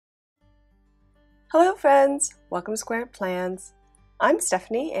Hello friends, welcome to Squared Plans. I'm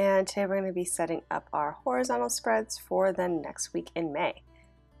Stephanie and today we're going to be setting up our horizontal spreads for the next week in May.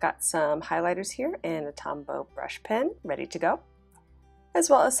 Got some highlighters here and a Tombow brush pen ready to go, as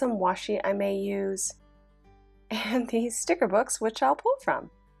well as some washi I may use, and these sticker books which I'll pull from.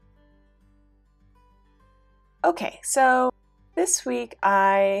 Okay, so this week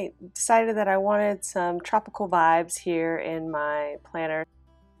I decided that I wanted some tropical vibes here in my planner.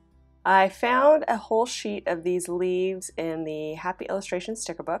 I found a whole sheet of these leaves in the Happy Illustration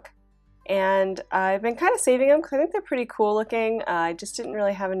sticker book, and I've been kind of saving them because I think they're pretty cool looking. I just didn't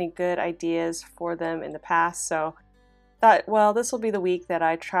really have any good ideas for them in the past, so thought, well, this will be the week that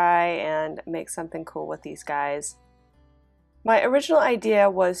I try and make something cool with these guys. My original idea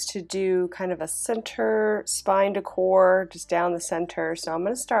was to do kind of a center spine decor just down the center, so I'm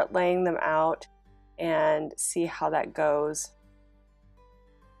going to start laying them out and see how that goes.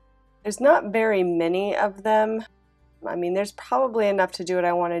 There's not very many of them. I mean, there's probably enough to do what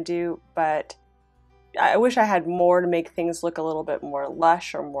I want to do, but I wish I had more to make things look a little bit more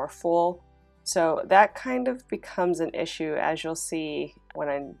lush or more full. So that kind of becomes an issue, as you'll see when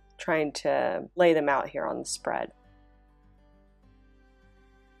I'm trying to lay them out here on the spread.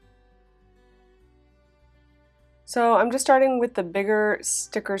 So I'm just starting with the bigger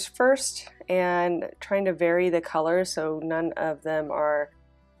stickers first and trying to vary the colors so none of them are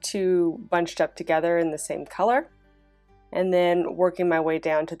too bunched up together in the same color, and then working my way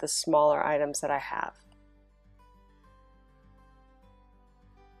down to the smaller items that I have.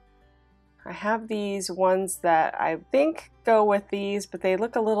 I have these ones that I think go with these, but they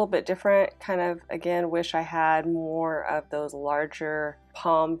look a little bit different. Kind of, again, wish I had more of those larger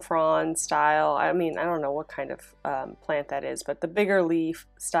palm frond style. I mean, I don't know what kind of plant that is, but the bigger leaf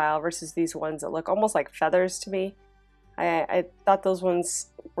style versus these ones that look almost like feathers to me. I thought those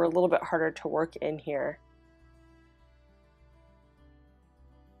ones were a little bit harder to work in here.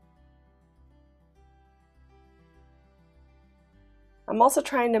 I'm also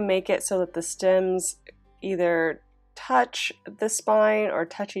trying to make it so that the stems either touch the spine or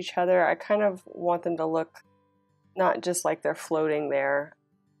touch each other. I kind of want them to look not just like they're floating there,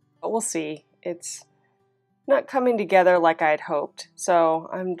 but we'll see. It's not coming together like I'd hoped, so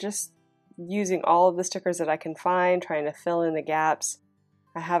I'm just using all of the stickers that I can find, trying to fill in the gaps.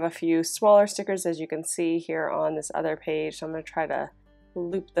 I have a few smaller stickers, as you can see here on this other page, so I'm going to try to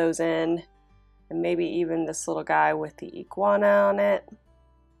loop those in, and maybe even this little guy with the iguana on it.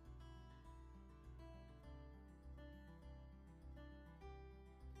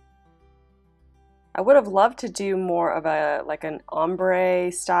 I would have loved to do more of like an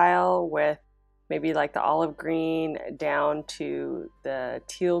ombre style with maybe like the olive green down to the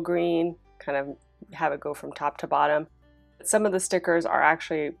teal green, kind of have it go from top to bottom. Some of the stickers are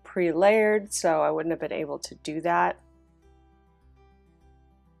actually pre-layered, so I wouldn't have been able to do that.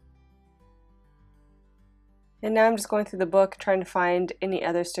 And now I'm just going through the book trying to find any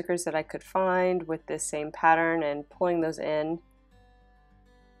other stickers that I could find with this same pattern and pulling those in.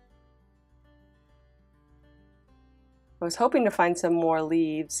 I was hoping to find some more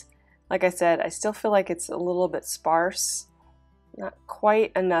leaves. Like I said, I still feel like it's a little bit sparse. Not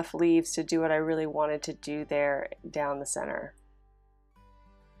quite enough leaves to do what I really wanted to do there down the center.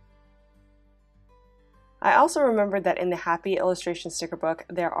 I also remembered that in the Happy Illustration sticker book,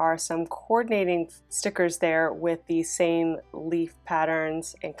 there are some coordinating stickers there with the same leaf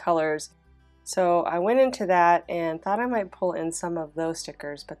patterns and colors. So I went into that and thought I might pull in some of those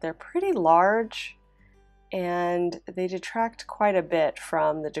stickers, but they're pretty large and they detract quite a bit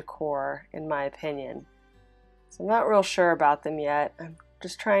from the decor, in my opinion. So I'm not real sure about them yet. I'm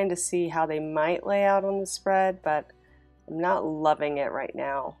just trying to see how they might lay out on the spread, but I'm not loving it right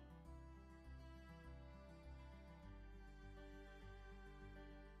now.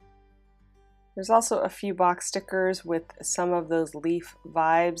 There's also a few box stickers with some of those leaf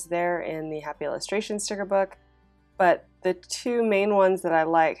vibes there in the Happy Illustration sticker book, but the two main ones that I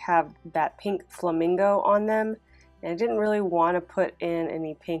like have that pink flamingo on them, and I didn't really want to put in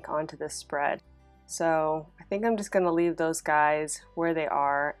any pink onto the spread. So I think I'm just going to leave those guys where they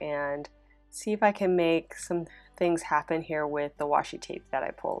are and see if I can make some things happen here with the washi tape that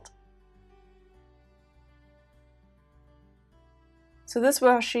I pulled. So this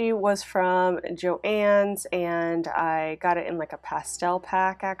washi was from Joann's and I got it in like a pastel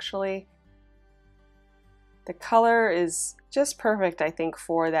pack actually. The color is just perfect, I think,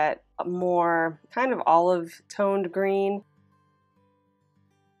 for that more kind of olive toned green.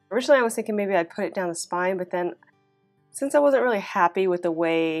 Originally I was thinking maybe I'd put it down the spine, but then since I wasn't really happy with the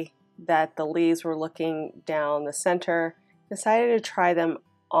way that the leaves were looking down the center, I decided to try them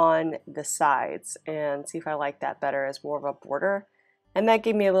on the sides and see if I like that better as more of a border. And that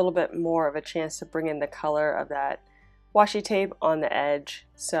gave me a little bit more of a chance to bring in the color of that washi tape on the edge.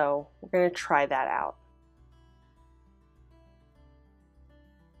 So we're going to try that out.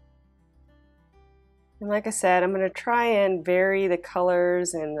 And like I said, I'm going to try and vary the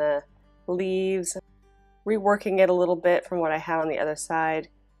colors and the leaves, reworking it a little bit from what I had on the other side,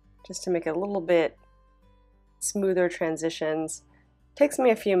 just to make it a little bit smoother transitions. It takes me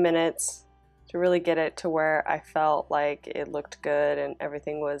a few minutes to really get it to where I felt like it looked good and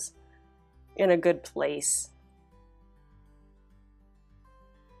everything was in a good place.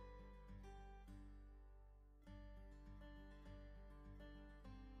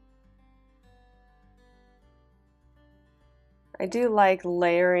 I do like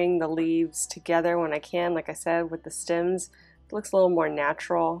layering the leaves together when I can, like I said, with the stems. It looks a little more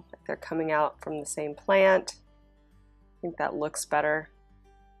natural, like they're coming out from the same plant. I think that looks better.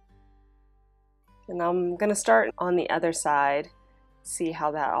 And I'm going to start on the other side, see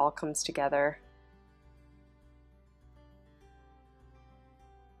how that all comes together.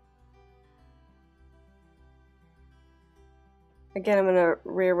 Again, I'm going to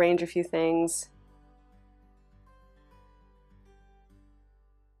rearrange a few things.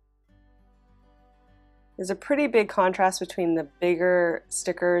 There's a pretty big contrast between the bigger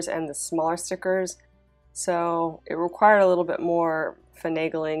stickers and the smaller stickers, so it required a little bit more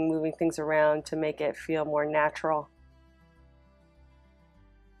finagling, moving things around to make it feel more natural.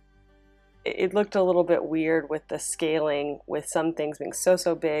 It looked a little bit weird with the scaling, with some things being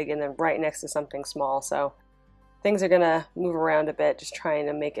so big and then right next to something small, so things are going to move around a bit, just trying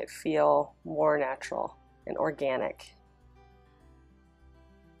to make it feel more natural and organic.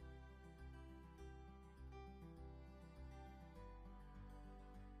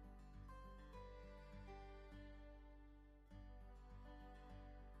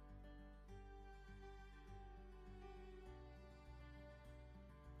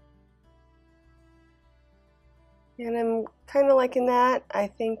 And I'm kind of liking that. I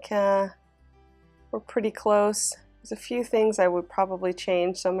think we're pretty close. There's a few things I would probably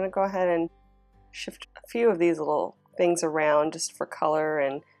change, so I'm going to go ahead and shift a few of these little things around just for color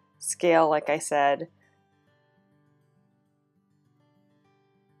and scale, like I said.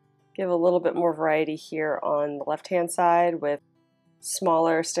 Give a little bit more variety here on the left-hand side with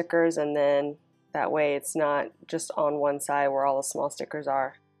smaller stickers, and then that way it's not just on one side where all the small stickers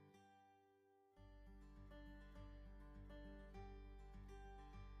are.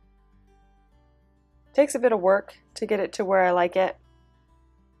 Takes a bit of work to get it to where I like it.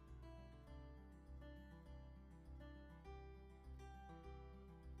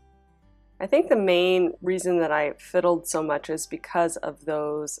 I think the main reason that I fiddled so much is because of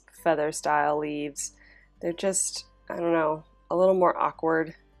those feather style leaves. They're just, I don't know, a little more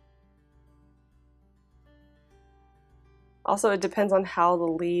awkward. Also, it depends on how the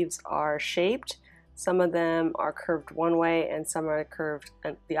leaves are shaped. Some of them are curved one way and some are curved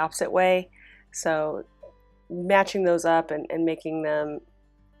the opposite way. So matching those up and making them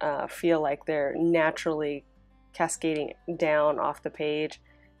feel like they're naturally cascading down off the page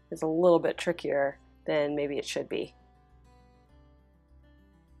is a little bit trickier than maybe it should be.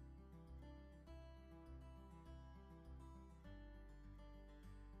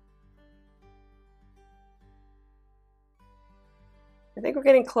 I think we're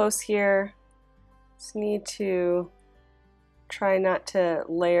getting close here. Just need to try not to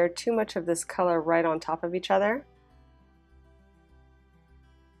layer too much of this color right on top of each other.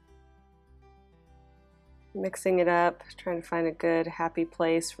 Mixing it up, trying to find a good happy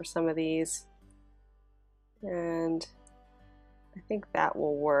place for some of these. And I think that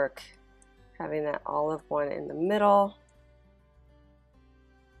will work, having that olive one in the middle.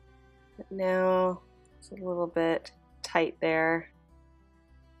 But now it's a little bit tight there.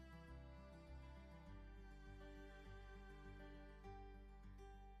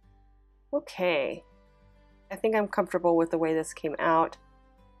 Okay, I think I'm comfortable with the way this came out.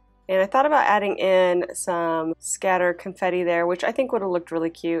 And I thought about adding in some scattered confetti there, which I think would have looked really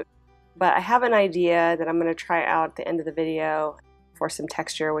cute. But I have an idea that I'm going to try out at the end of the video for some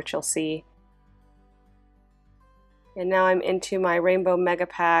texture, which you'll see. And now I'm into my Rainbow Mega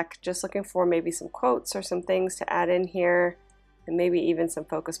Pack, just looking for maybe some quotes or some things to add in here, and maybe even some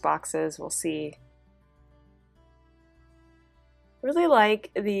focus boxes, we'll see. Really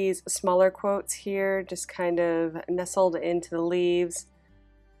like these smaller quotes here, just kind of nestled into the leaves.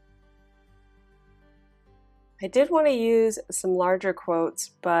 I did want to use some larger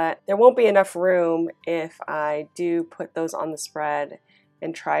quotes, but there won't be enough room if I do put those on the spread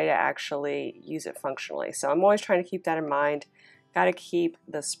and try to actually use it functionally. So I'm always trying to keep that in mind. Got to keep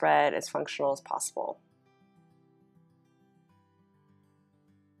the spread as functional as possible.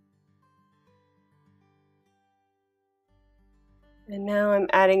 And now I'm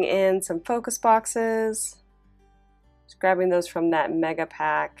adding in some focus boxes. Just grabbing those from that mega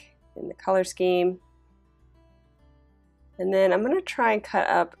pack in the color scheme. And then I'm going to try and cut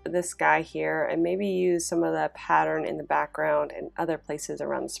up this guy here and maybe use some of the pattern in the background and other places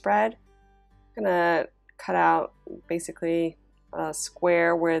around the spread. I'm going to cut out basically a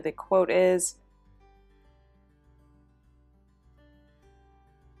square where the quote is.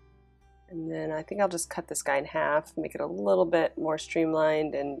 And then I think I'll just cut this guy in half, make it a little bit more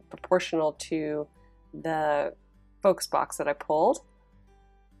streamlined and proportional to the focus box that I pulled.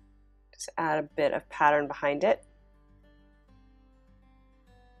 Just add a bit of pattern behind it.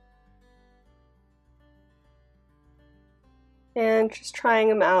 And just trying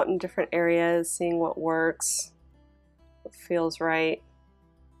them out in different areas, seeing what works, what feels right.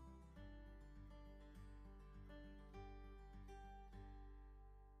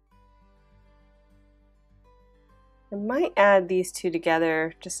 I might add these two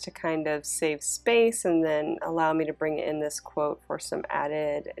together just to kind of save space and then allow me to bring in this quote for some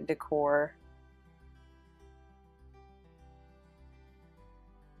added decor.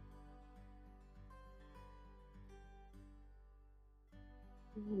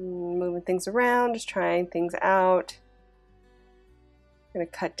 Moving things around, just trying things out. I'm going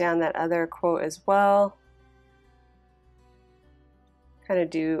to cut down that other quote as well. Kind of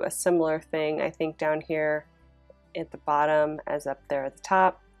do a similar thing, I think, down here at the bottom as up there at the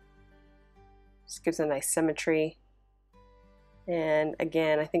top. Just gives a nice symmetry. And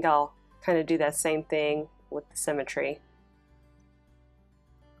again, I think I'll kind of do that same thing with the symmetry.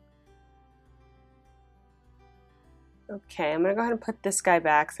 Okay, I'm going to go ahead and put this guy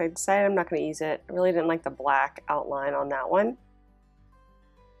back. So I decided I'm not going to use it. I really didn't like the black outline on that one.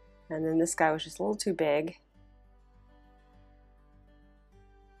 And then this guy was just a little too big.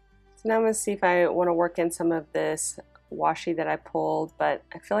 So now I'm going to see if I want to work in some of this washi that I pulled, but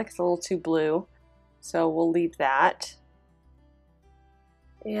I feel like it's a little too blue, so we'll leave that.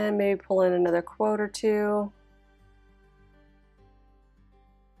 And maybe pull in another quote or two.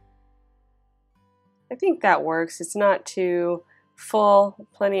 I think that works. It's not too full,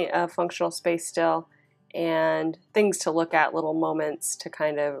 plenty of functional space still, and things to look at, little moments to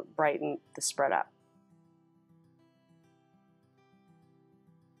kind of brighten the spread up.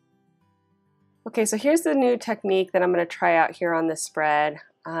 Okay, so here's the new technique that I'm going to try out here on this spread.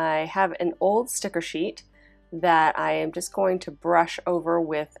 I have an old sticker sheet that I am just going to brush over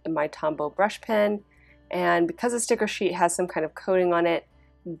with my Tombow brush pen, and because the sticker sheet has some kind of coating on it,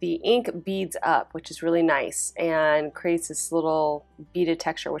 the ink beads up, which is really nice and creates this little beaded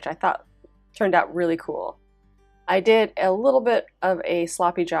texture, which I thought turned out really cool. I did a little bit of a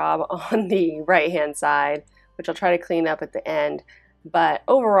sloppy job on the right hand side, which I'll try to clean up at the end. But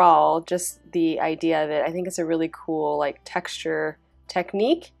overall, just the idea of it, I think it's a really cool like texture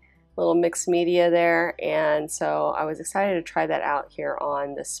technique, a little mixed media there, and so I was excited to try that out here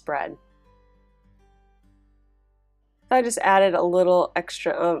on this spread. I just added a little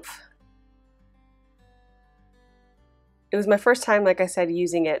extra oomph. It was my first time, like I said,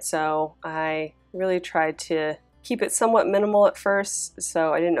 using it, so I really tried to keep it somewhat minimal at first,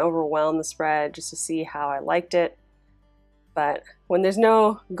 so I didn't overwhelm the spread, just to see how I liked it. But when there's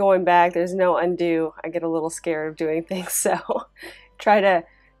no going back, there's no undo, I get a little scared of doing things, so try to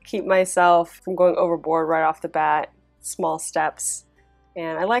keep myself from going overboard right off the bat, small steps,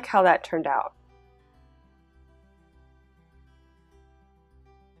 and I like how that turned out.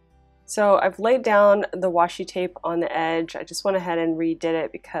 So I've laid down the washi tape on the edge. I just went ahead and redid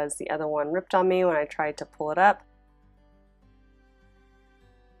it because the other one ripped on me when I tried to pull it up.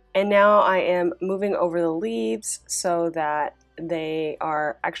 And now I am moving over the leaves so that they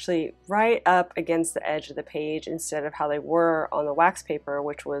are actually right up against the edge of the page instead of how they were on the wax paper,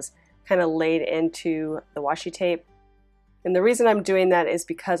 which was kind of laid into the washi tape. And the reason I'm doing that is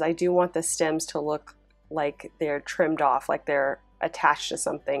because I do want the stems to look like they're trimmed off, like they're attached to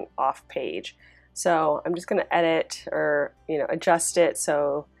something off page. So I'm just going to edit or adjust it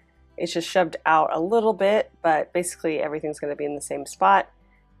so it's just shoved out a little bit, but basically everything's going to be in the same spot.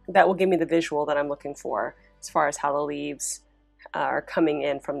 That will give me the visual that I'm looking for as far as how the leaves are coming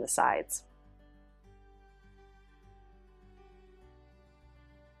in from the sides.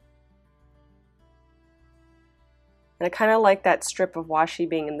 And I kind of like that strip of washi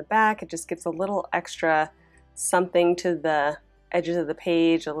being in the back. It just gives a little extra something to the edges of the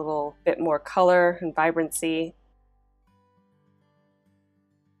page, a little bit more color and vibrancy.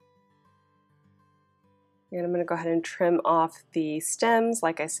 And I'm going to go ahead and trim off the stems,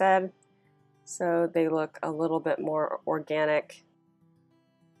 like I said, so they look a little bit more organic.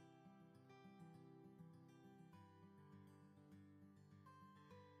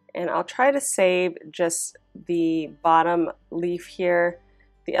 And I'll try to save just the bottom leaf here.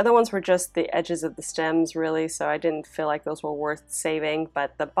 The other ones were just the edges of the stems really, so I didn't feel like those were worth saving,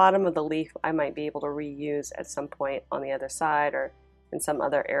 but the bottom of the leaf I might be able to reuse at some point on the other side or in some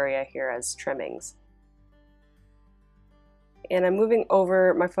other area here as trimmings. And I'm moving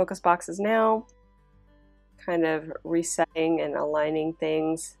over my focus boxes now, kind of resetting and aligning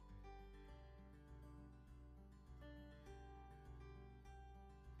things.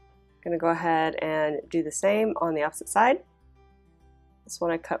 Going to go ahead and do the same on the opposite side. This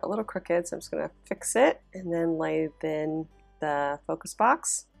one I cut a little crooked, so I'm just going to fix it and then lay in the focus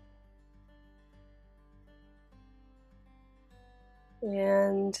box.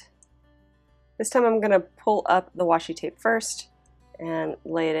 And this time I'm going to pull up the washi tape first and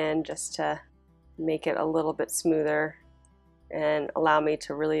lay it in just to make it a little bit smoother and allow me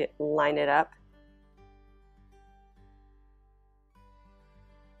to really line it up.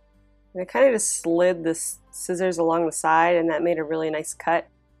 And I kind of just slid the scissors along the side, and that made a really nice cut.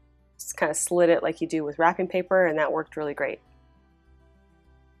 Just kind of slid it like you do with wrapping paper, and that worked really great.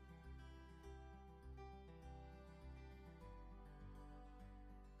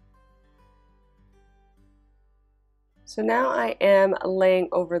 So now I am laying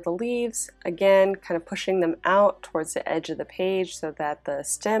over the leaves, again kind of pushing them out towards the edge of the page so that the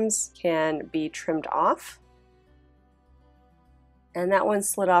stems can be trimmed off. And that one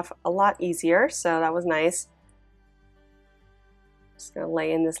slid off a lot easier, so that was nice. Just going to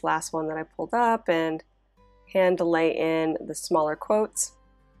lay in this last one that I pulled up and hand to lay in the smaller quotes.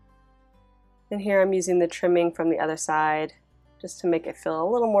 And here I'm using the trimming from the other side just to make it feel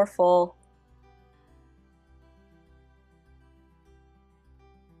a little more full.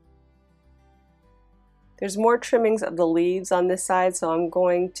 There's more trimmings of the leaves on this side, so I'm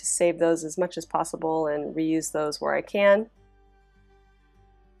going to save those as much as possible and reuse those where I can.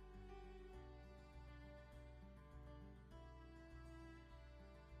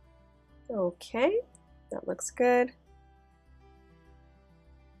 Okay, that looks good.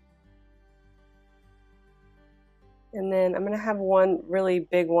 And then I'm going to have one really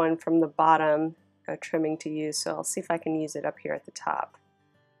big one from the bottom trimming to use, so I'll see if I can use it up here at the top.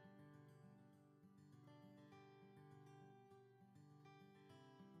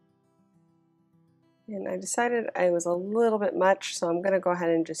 And I decided it was a little bit much, so I'm going to go ahead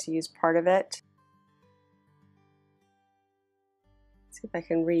and just use part of it. See if I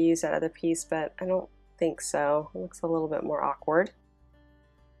can reuse that other piece, but I don't think so. It looks a little bit more awkward.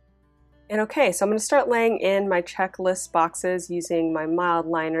 And okay, so I'm going to start laying in my checklist boxes using my mild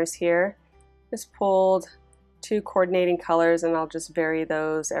liners here. Just pulled 2 coordinating colors, and I'll just vary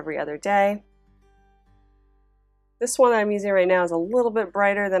those every other day. This one I'm using right now is a little bit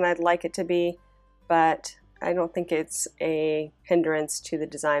brighter than I'd like it to be, but I don't think it's a hindrance to the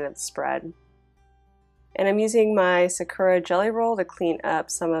design of the spread. And I'm using my Sakura jelly roll to clean up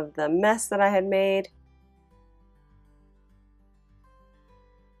some of the mess that I had made.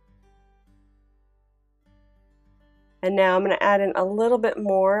 And now I'm going to add in a little bit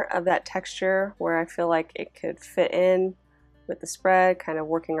more of that texture where I feel like it could fit in with the spread, kind of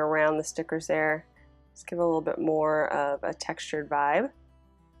working around the stickers there. Just give it a little bit more of a textured vibe.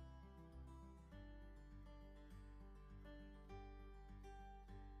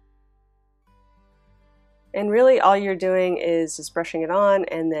 And really all you're doing is just brushing it on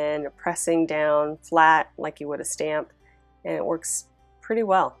and then pressing down flat like you would a stamp, and it works pretty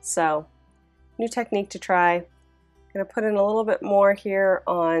well. So, new technique to try. I'm going to put in a little bit more here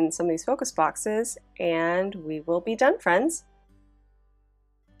on some of these focus boxes, and we will be done, friends.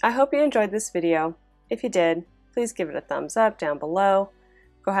 I hope you enjoyed this video. If you did, please give it a thumbs up down below.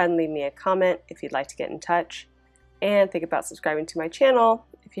 Go ahead and leave me a comment if you'd like to get in touch, and think about subscribing to my channel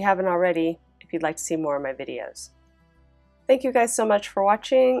if you haven't already, if you'd like to see more of my videos. Thank you guys so much for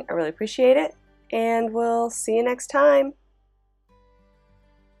watching. I really appreciate it, and we'll see you next time.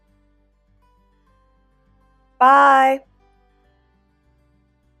 Bye!